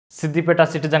Siddipet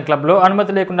citizen క్లబ్లో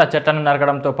అనుమతి లేకుండా చెట్లను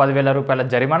నరకడంతో 10,000 రూపాయల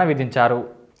జరిమానా విధించారు.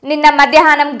 నిన్న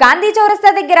మధ్యాహ్నం గాంధీ చౌరస్తా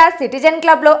దగ్గర సిటిజన్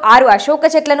క్లబ్లో 6 అశోక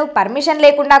చెట్లను పర్మిషన్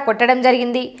లేకుండా కొట్టడం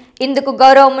జరిగింది. ఇందుకు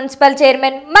గౌరవ మున్సిపల్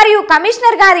చైర్మన్ మరియు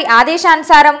కమిషనర్ గారి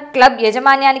ఆదేశానుసారం క్లబ్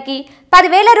యాజమాన్యానికి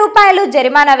 10,000 రూపాయలు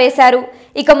జరిమానా వేశారు.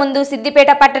 ఇక ముందు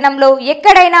సిద్దిపేట పట్టణంలో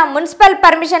ఎక్కడైనా మున్సిపల్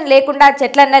పర్మిషన్ లేకుండా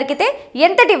చెట్లను నరికితే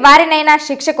ఎంతటి వారినైనా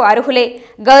శిక్షకు అర్హులే.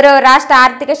 గౌరవ రాష్ట్ర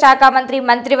ఆర్థిక శాఖ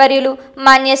మంత్రివర్యులు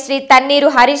మాన్యశ్రీ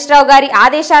తన్నీరు హరీష్ రావు గారి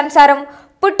ఆదేశానుసారం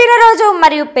పుట్టినరోజు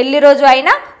మరియు పెళ్లి రోజు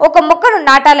అయినా ఒక మొక్కను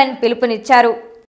నాటాలని పిలుపునిచ్చారు.